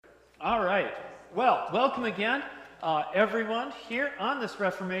All right. Well, welcome again, everyone here on this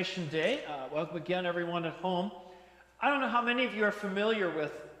Reformation Day. Welcome again, everyone at home. I don't know how many of you are familiar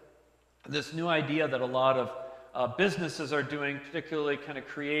with this new idea that a lot of businesses are doing, particularly kind of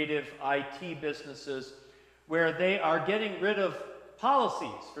creative IT businesses, where they are getting rid of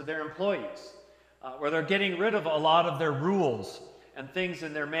policies for their employees, where they're getting rid of a lot of their rules and things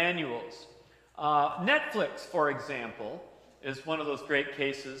in their manuals. Netflix, for example, is one of those great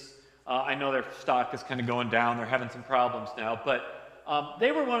cases. I know their stock is kind of going down. They're having some problems now. But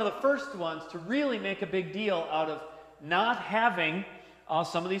they were one of the first ones to really make a big deal out of not having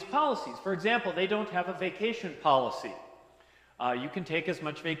some of these policies. For example, they don't have a vacation policy. You can take as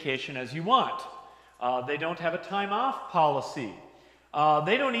much vacation as you want. They don't have a time off policy.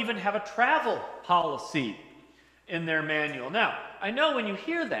 They don't even have a travel policy in their manual. Now, I know when you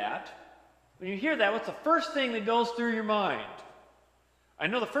hear that, what's the first thing that goes through your mind? I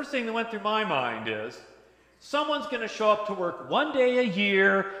know the first thing that went through my mind is someone's going to show up to work one day a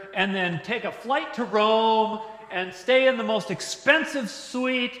year and then take a flight to Rome and stay in the most expensive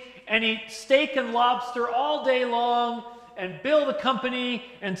suite and eat steak and lobster all day long and build a company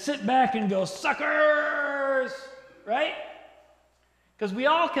and sit back and go, suckers, right? Because we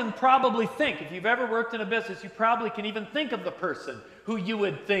all can probably think, if you've ever worked in a business, you probably can even think of the person who you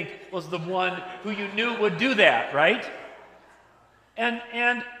would think was the one who you knew would do that, right? And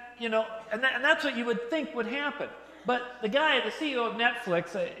that's what you would think would happen. But the guy, the CEO of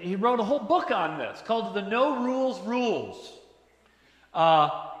Netflix, he wrote a whole book on this called The No Rules Rules.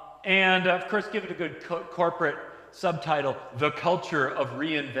 And of course, give it a good corporate subtitle, The Culture of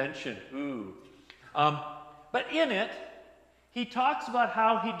Reinvention. Ooh. But in it, he talks about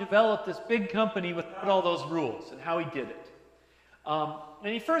how he developed this big company without all those rules and how he did it.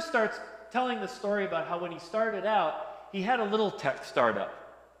 And he first starts telling the story about how when he started out, he had a little tech startup.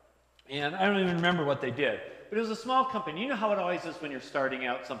 And I don't even remember what they did. But it was a small company. You know how it always is when you're starting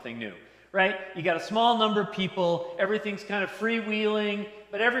out something new, right? You got a small number of people. Everything's kind of freewheeling,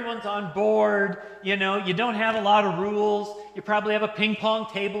 but everyone's on board. You know, you don't have a lot of rules. You probably have a ping pong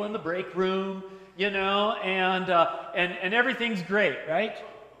table in the break room, you know, and everything's great, right?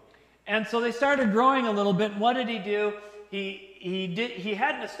 And so they started growing a little bit. And what did he do? He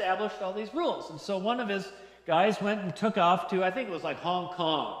hadn't established all these rules. And so one of his guys went and took off to, I think it was like Hong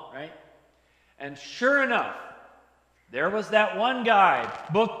Kong, right? And sure enough, there was that one guy,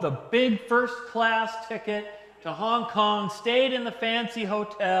 booked the big first-class ticket to Hong Kong, stayed in the fancy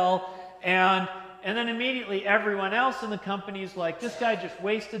hotel, and then immediately everyone else in the company is like, this guy just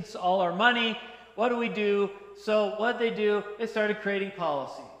wasted all our money. What do we do? So what they do, they started creating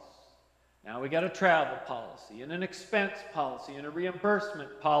policies. Now we got a travel policy, and an expense policy, and a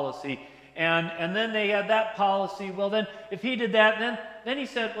reimbursement policy, and then they had that policy. Well, then if he did that, then he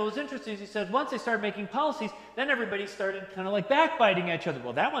said, what was interesting is he said, once they started making policies, then everybody started kind of like backbiting each other.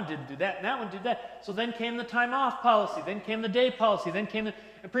 Well, that one didn't do that, and that one did that. So then came the time off policy, then came the day policy, then came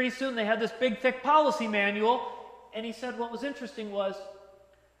and pretty soon they had this big, thick policy manual. And he said what was interesting was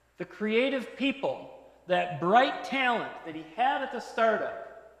the creative people, that bright talent that he had at the startup,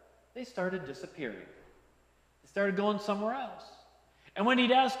 they started disappearing. They started going somewhere else. And when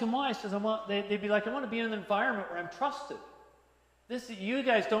he'd ask them why, he says, they'd be like, I want to be in an environment where I'm trusted. You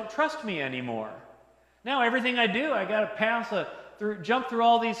guys don't trust me anymore. Now everything I do, I got to jump through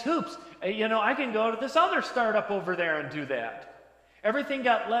all these hoops. I can go to this other startup over there and do that. Everything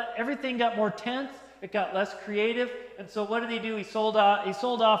got more tense. It got less creative. And so what did he do? He sold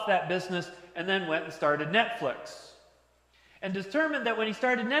off that business and then went and started Netflix. And determined that when he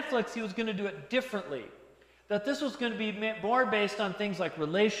started Netflix, he was going to do it differently. That this was going to be more based on things like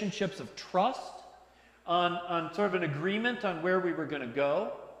relationships of trust, on sort of an agreement on where we were going to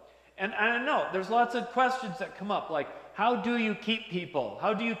go. And I don't know, there's lots of questions that come up, like how do you keep people?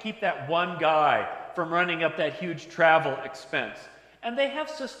 How do you keep that one guy from running up that huge travel expense? And they have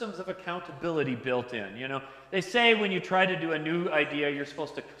systems of accountability built in. You know, they say when you try to do a new idea, you're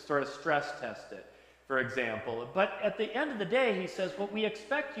supposed to sort of stress test it, for example. But at the end of the day, he says, what we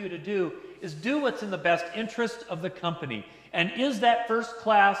expect you to do is do what's in the best interest of the company. And is that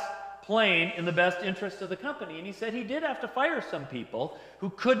first-class plane in the best interest of the company? And he said he did have to fire some people who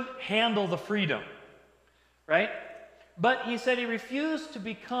couldn't handle the freedom, right? But he said he refused to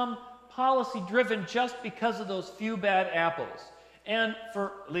become policy-driven just because of those few bad apples. And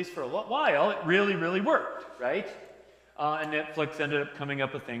at least for a while, it really, really worked, right? And Netflix ended up coming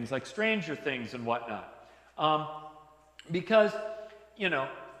up with things like Stranger Things and whatnot. Because,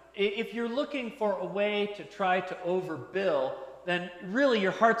 if you're looking for a way to try to overbill, then really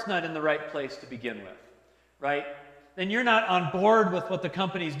your heart's not in the right place to begin with, right? then you're not on board with what the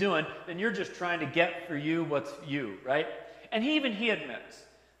company's doing, then you're just trying to get for you what's you, right? And he admits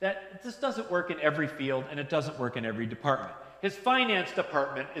that this doesn't work in every field and it doesn't work in every department. His finance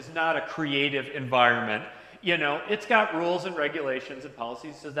department is not a creative environment. You know, it's got rules and regulations and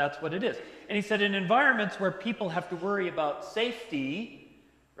policies, so that's what it is. And he said in environments where people have to worry about safety,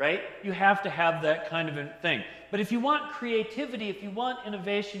 right, you have to have that kind of a thing. But if you want creativity, if you want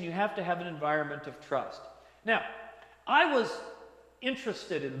innovation, you have to have an environment of trust. Now, I was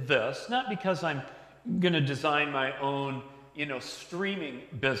interested in this, not because I'm going to design my own, streaming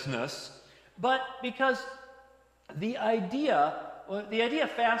business, but because the idea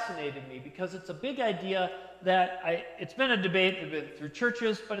fascinated me, because it's a big idea that it's been a debate through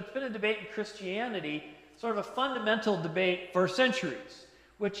churches, but it's been a debate in Christianity, sort of a fundamental debate for centuries,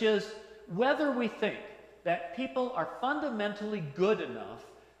 which is whether we think that people are fundamentally good enough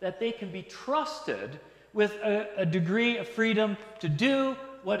that they can be trusted with a degree of freedom to do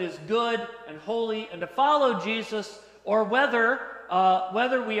what is good and holy and to follow Jesus, or whether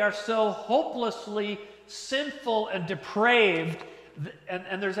we are so hopelessly sinful and depraved,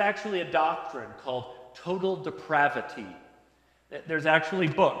 and there's actually a doctrine called total depravity. There's actually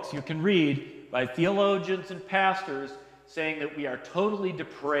books you can read by theologians and pastors saying that we are totally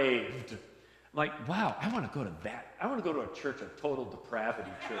depraved. I'm like, wow, I want to go to that. I want to go to a church of total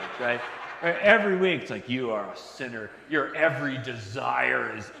depravity church, right? Every week, it's like, you are a sinner. Your every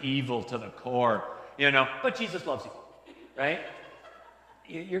desire is evil to the core, but Jesus loves you, right?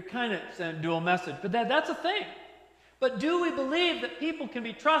 You're kind of sending a dual message, but that's a thing. But do we believe that people can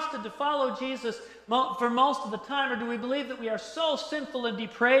be trusted to follow Jesus for most of the time, or do we believe that we are so sinful and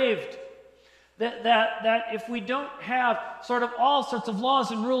depraved that if we don't have sort of all sorts of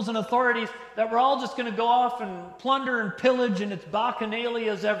laws and rules and authorities, that we're all just going to go off and plunder and pillage, and it's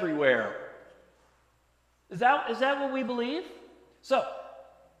bacchanalias everywhere? Is that what we believe? So,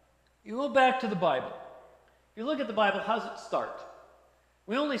 you go back to the Bible. If you look at the Bible, how does it start?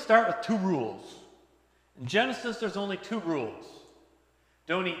 We only start with 2 rules. In Genesis, there's only 2 rules.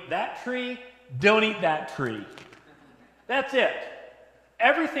 Don't eat that tree, don't eat that tree. That's it.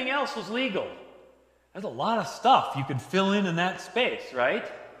 Everything else was legal. There's a lot of stuff you could fill in that space, right?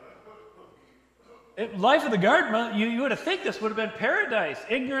 Life of the garden, you would have think this would have been paradise.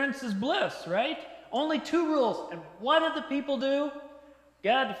 Ignorance is bliss, right? Only 2 rules. And what did the people do?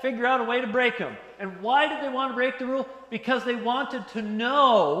 God had to figure out a way to break them. And why did they want to break the rule? Because they wanted to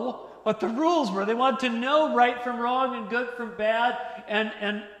know what the rules were. They wanted to know right from wrong and good from bad.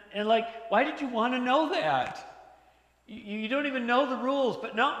 And why did you want to know that? You don't even know the rules.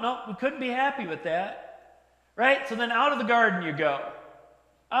 But no, we couldn't be happy with that. Right? So then out of the garden you go.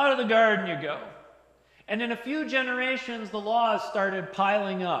 Out of the garden you go. And in a few generations, the laws started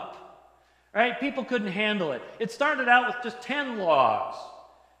piling up. Right? People couldn't handle it. It started out with just 10 laws.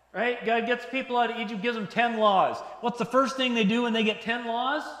 Right? God gets people out of Egypt, gives them 10 laws. What's the first thing they do when they get 10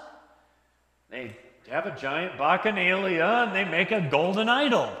 laws? They have a giant bacchanalia and they make a golden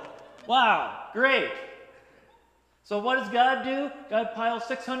idol. Wow, great. So what does God do? God piles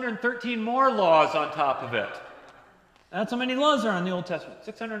 613 more laws on top of it. That's how many laws are in the Old Testament,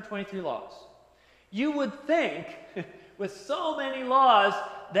 623 laws. You would think, with so many laws,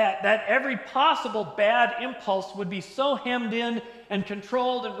 that every possible bad impulse would be so hemmed in and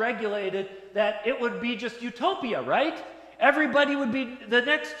controlled and regulated that it would be just utopia, right? Everybody would be, the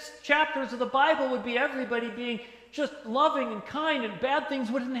next chapters of the Bible would be everybody being just loving and kind, and bad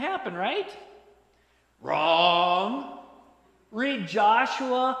things wouldn't happen, right? Wrong. Read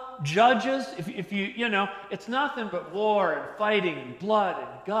Joshua, Judges. If you it's nothing but war and fighting and blood and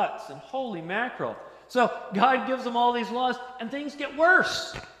guts and holy mackerel. So God gives them all these laws, and things get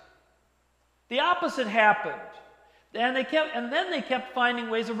worse. The opposite happened. And then they kept finding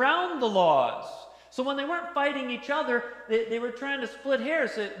ways around the laws. So when they weren't fighting each other, they were trying to split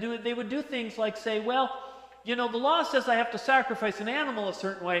hairs. They would do things like say, well, the law says I have to sacrifice an animal a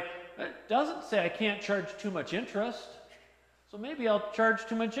certain way. It doesn't say I can't charge too much interest. So maybe I'll charge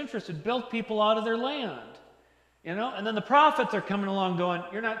too much interest and build people out of their land. And then the prophets are coming along going,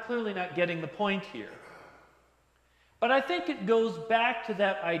 you're clearly not getting the point here. But I think it goes back to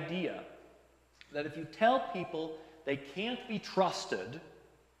that idea that if you tell people they can't be trusted,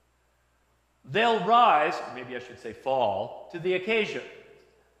 they'll rise, or maybe I should say fall, to the occasion.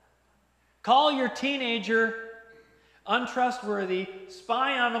 Call your teenager untrustworthy,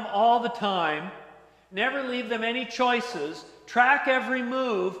 spy on them all the time, never leave them any choices, track every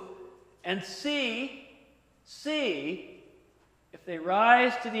move, and see if they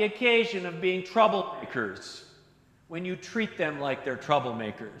rise to the occasion of being troublemakers when you treat them like they're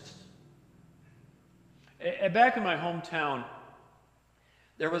troublemakers. Back in my hometown,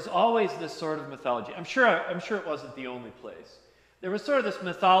 there was always this sort of mythology. I'm sure it wasn't the only place. There was sort of this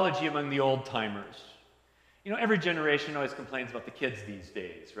mythology among the old-timers. You know, every generation always complains about the kids these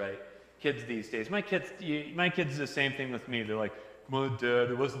days, right? Kids these days. My kids do the same thing with me. They're like, come on,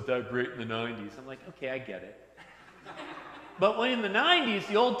 Dad, it wasn't that great in the 90s. I'm like, okay, I get it. But when in the 90s,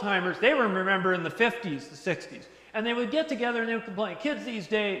 the old-timers, they were remembering the 50s, the 60s. And they would get together and they would complain, kids these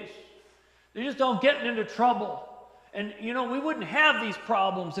days, they just don't get into trouble. And, you know, we wouldn't have these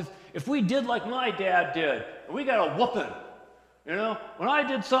problems if we did like my dad did. And we got a whooping. You know, when I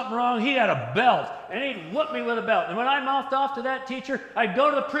did something wrong, he had a belt, and he'd whoop me with a belt. And when I mouthed off to that teacher, I'd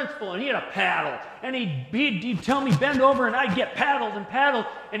go to the principal, and he had a paddle. And he'd tell me, bend over, and I'd get paddled and paddled.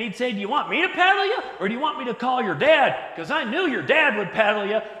 And he'd say, do you want me to paddle you, or do you want me to call your dad? Because I knew your dad would paddle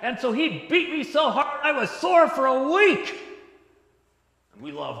you. And so he beat me so hard, I was sore for a week. And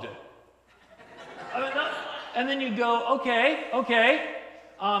we loved it. And then you go, okay.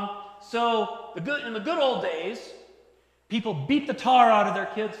 So in the good old days, people beat the tar out of their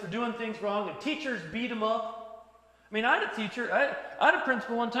kids for doing things wrong, and teachers beat them up. I mean, I had a teacher, I had a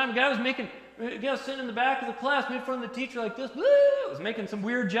principal one time, a guy was sitting in the back of the class, made fun of the teacher like this, was making some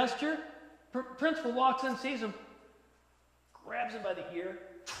weird gesture. Principal walks in, sees him, grabs him by the ear,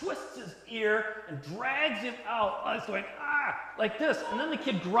 twists his ear, and drags him out. I was going, like this. And then the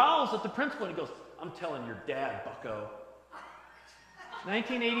kid growls at the principal, and he goes, I'm telling your dad, bucko.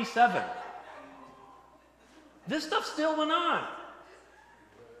 1987. This stuff still went on.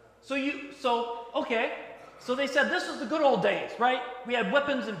 So they said this was the good old days, right? We had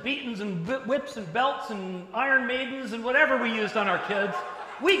whippings and beatings and whips and belts and Iron Maidens and whatever we used on our kids.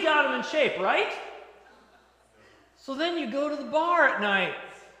 We got them in shape, right? So then you go to the bar at night.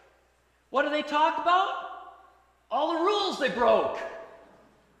 What do they talk about? All the rules they broke.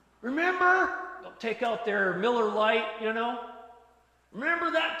 Remember? They'll take out their Miller Lite, you know?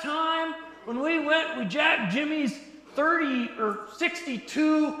 Remember that time when we jacked Jimmy's 30 or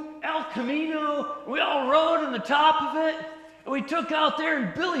 62 El Camino? We all rode on the top of it, and we took out there,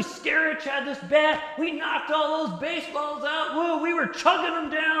 and Billy Scarich had this bat. We knocked all those baseballs out. Whoa, we were chugging them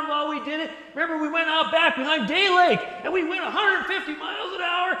down while we did it. Remember, we went out back behind Day Lake, and we went 150 miles an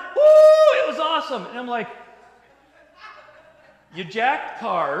hour. Woo, it was awesome. And I'm like, you jacked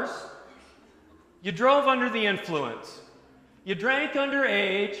cars, you drove under the influence, you drank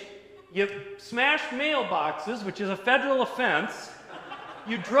underage, you smashed mailboxes, which is a federal offense.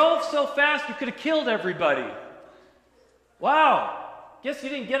 You drove so fast you could have killed everybody. Wow, guess you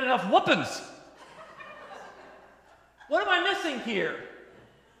didn't get enough whoopings. What am I missing here?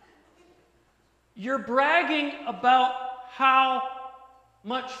 You're bragging about how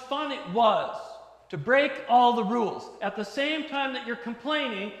much fun it was to break all the rules at the same time that you're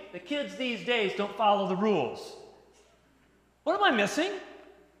complaining the kids these days don't follow the rules. What am I missing?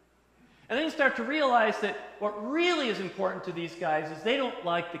 And then you start to realize that what really is important to these guys is they don't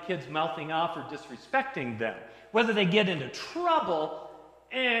like the kids mouthing off or disrespecting them. Whether they get into trouble,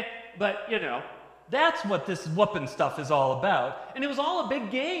 but you know, that's what this whooping stuff is all about. And it was all a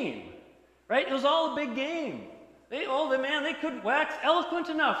big game, right? It was all a big game. They couldn't wax eloquent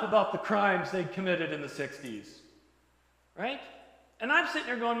enough about the crimes they'd committed in the 60s, right? And I'm sitting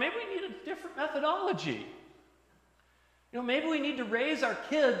there going, maybe we need a different methodology. You know, maybe we need to raise our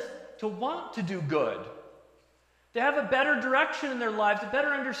kids to want to do good, to have a better direction in their lives, a better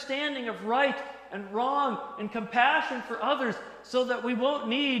understanding of right and wrong and compassion for others, so that we won't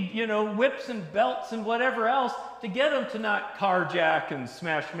need, you know, whips and belts and whatever else to get them to not carjack and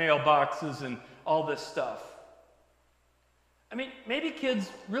smash mailboxes and all this stuff. I mean, maybe kids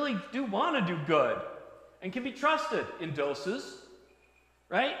really do want to do good and can be trusted in doses,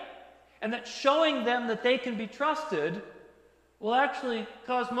 right? And that showing them that they can be trusted will actually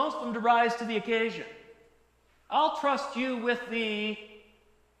cause most of them to rise to the occasion. I'll trust you with the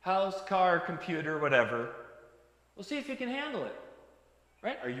house, car, computer, whatever. We'll see if you can handle it,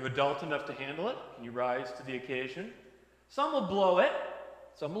 right? Are you adult enough to handle it? Can you rise to the occasion? Some will blow it.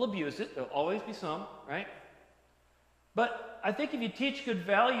 Some will abuse it. There'll always be some, right? But I think if you teach good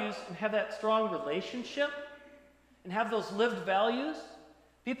values and have that strong relationship and have those lived values,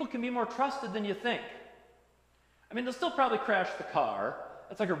 people can be more trusted than you think. I mean, they'll still probably crash the car.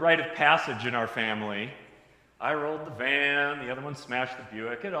 That's like a rite of passage in our family. I rolled the van, the other one smashed the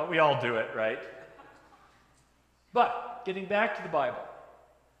Buick. We all do it, right? But getting back to the Bible,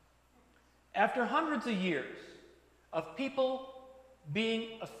 after hundreds of years of people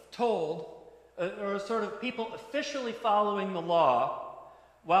being told, or sort of people officially following the law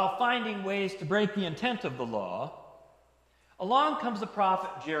while finding ways to break the intent of the law, along comes the prophet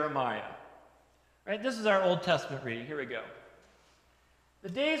Jeremiah. Right? This is our Old Testament reading. Here we go. The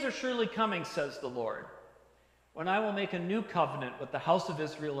days are surely coming, says the Lord, when I will make a new covenant with the house of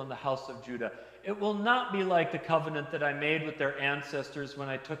Israel and the house of Judah. It will not be like the covenant that I made with their ancestors when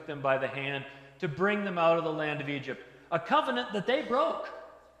I took them by the hand to bring them out of the land of Egypt, a covenant that they broke,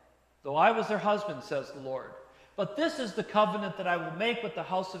 though I was their husband, says the Lord. But this is the covenant that I will make with the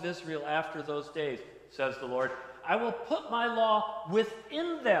house of Israel after those days, says the Lord. I will put my law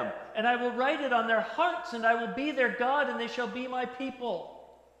within them, and I will write it on their hearts, and I will be their God, and they shall be my people.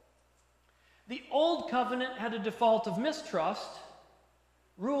 The old covenant had a default of mistrust,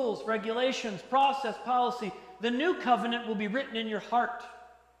 rules, regulations, process, policy. The new covenant will be written in your heart.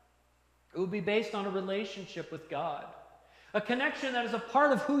 It will be based on a relationship with God, a connection that is a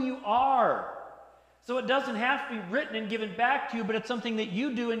part of who you are. So it doesn't have to be written and given back to you, but it's something that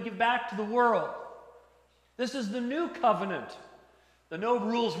you do and give back to the world. This is the new covenant, the no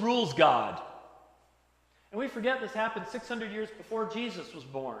rules rules God. And we forget this happened 600 years before Jesus was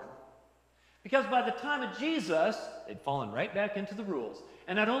born. Because by the time of Jesus, they'd fallen right back into the rules.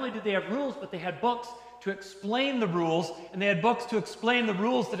 And not only did they have rules, but they had books to explain the rules, and they had books to explain the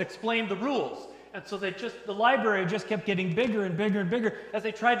rules that explained the rules. And so the library just kept getting bigger and bigger and bigger as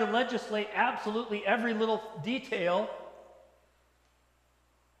they tried to legislate absolutely every little detail.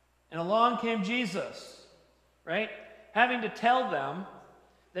 And along came Jesus, right? Having to tell them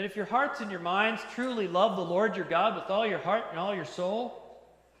that if your hearts and your minds truly love the Lord your God with all your heart and all your soul,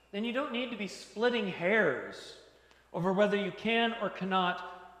 then you don't need to be splitting hairs over whether you can or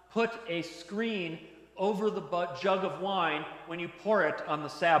cannot put a screen over the jug of wine when you pour it on the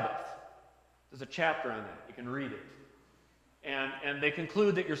Sabbath. There's a chapter on that. You can read it. And they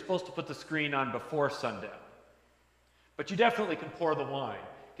conclude that you're supposed to put the screen on before sundown. But you definitely can pour the wine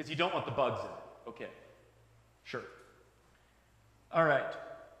because you don't want the bugs in it. Okay. Sure. All right.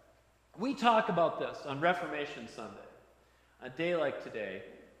 We talk about this on Reformation Sunday, a day like today,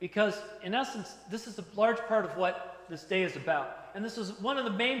 because in essence, this is a large part of what this day is about. And this is one of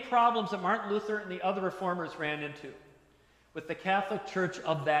the main problems that Martin Luther and the other reformers ran into with the Catholic Church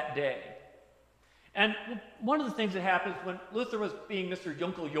of that day. And one of the things that happened when Luther was being Mr.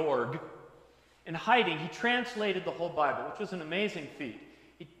 Junkel Jorg, in hiding, he translated the whole Bible, which was an amazing feat.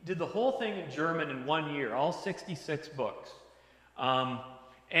 He did the whole thing in German in 1 year, all 66 books.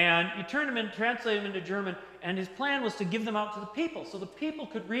 And he translated them into German, and his plan was to give them out to the people, so the people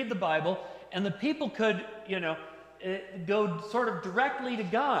could read the Bible, and the people could, go sort of directly to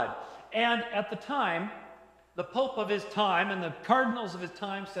God. And at the time, the Pope of his time and the cardinals of his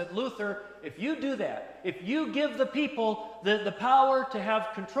time said, Luther, if you do that, if you give the people the power to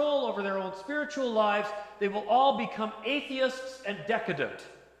have control over their own spiritual lives, they will all become atheists and decadent.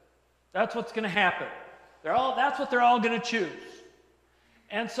 That's what's going to happen. That's what they're all going to choose.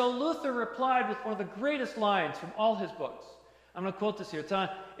 And so Luther replied with one of the greatest lines from all his books. I'm going to quote this here.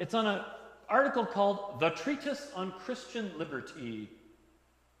 It's on an article called The Treatise on Christian Liberty.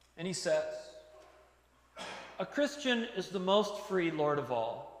 And he says, a Christian is the most free Lord of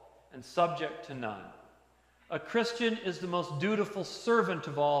all, and subject to none. A Christian is the most dutiful servant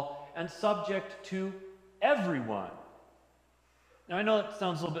of all, and subject to everyone. Now, I know it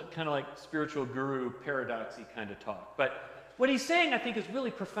sounds a little bit kind of like spiritual guru, paradoxy kind of talk, but what he's saying, I think, is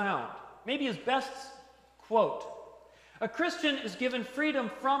really profound. Maybe his best quote. A Christian is given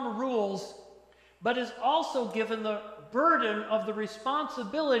freedom from rules, but is also given the burden of the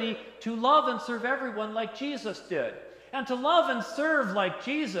responsibility to love and serve everyone like Jesus did. And to love and serve like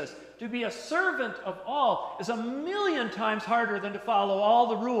Jesus, to be a servant of all, is 1,000,000 times harder than to follow all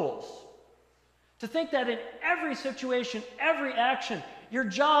the rules. To think that in every situation, every action, your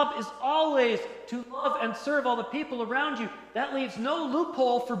job is always to love and serve all the people around you, that leaves no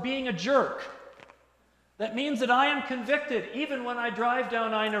loophole for being a jerk. That means that I am convicted even when I drive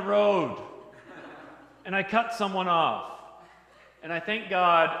down Ina Road and I cut someone off. And I thank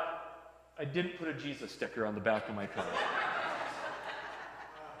God I didn't put a Jesus sticker on the back of my car.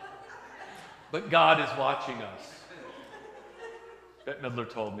 But God is watching us. Bette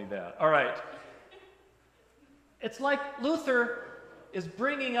Midler told me that. All right. It's like Luther is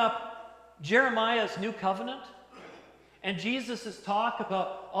bringing up Jeremiah's new covenant and Jesus' talk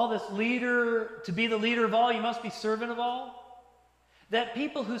about all this leader, to be the leader of all, you must be servant of all. That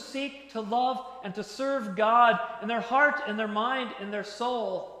people who seek to love and to serve God in their heart and their mind and their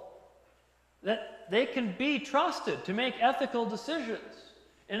soul, that they can be trusted to make ethical decisions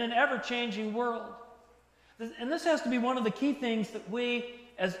in an ever-changing world. And this has to be one of the key things that we,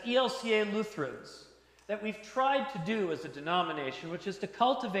 as ELCA Lutherans, that we've tried to do as a denomination, which is to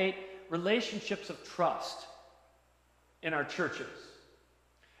cultivate relationships of trust in our churches.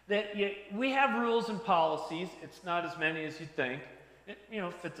 that we have rules and policies. It's not as many as you think. It,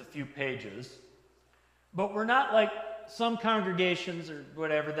 fits a few pages. But we're not like some congregations or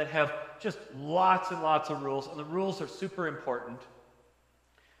whatever that have just lots and lots of rules, and the rules are super important.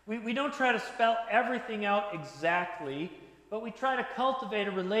 We don't try to spell everything out exactly, but we try to cultivate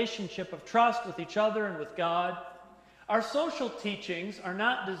a relationship of trust with each other and with God. Our social teachings are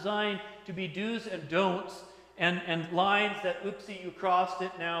not designed to be do's and don'ts and lines that, oopsie, you crossed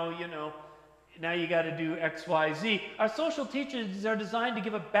it, now you got to do X, Y, Z. Our social teachings are designed to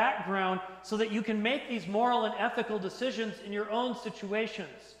give a background so that you can make these moral and ethical decisions in your own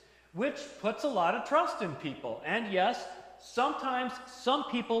situations, which puts a lot of trust in people. And yes, sometimes some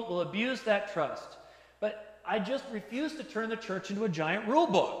people will abuse that trust. But I just refuse to turn the church into a giant rule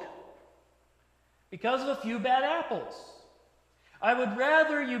book because of a few bad apples. I would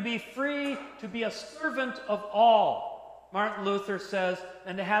rather you be free to be a servant of all, Martin Luther says,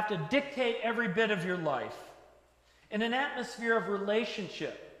 than to have to dictate every bit of your life. In an atmosphere of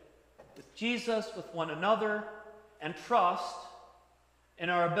relationship with Jesus, with one another, and trust in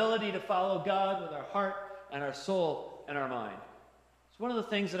our ability to follow God with our heart and our soul and our mind. It's one of the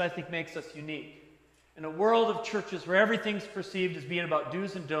things that I think makes us unique. In a world of churches where everything's perceived as being about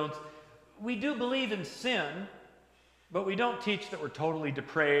do's and don'ts, we do believe in sin, but we don't teach that we're totally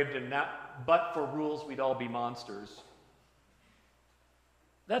depraved and but for rules we'd all be monsters.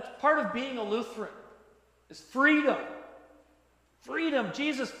 That's part of being a Lutheran, is freedom. Freedom.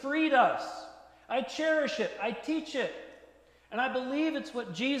 Jesus freed us. I cherish it. I teach it. And I believe it's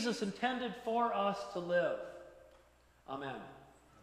what Jesus intended for us to live. Amen.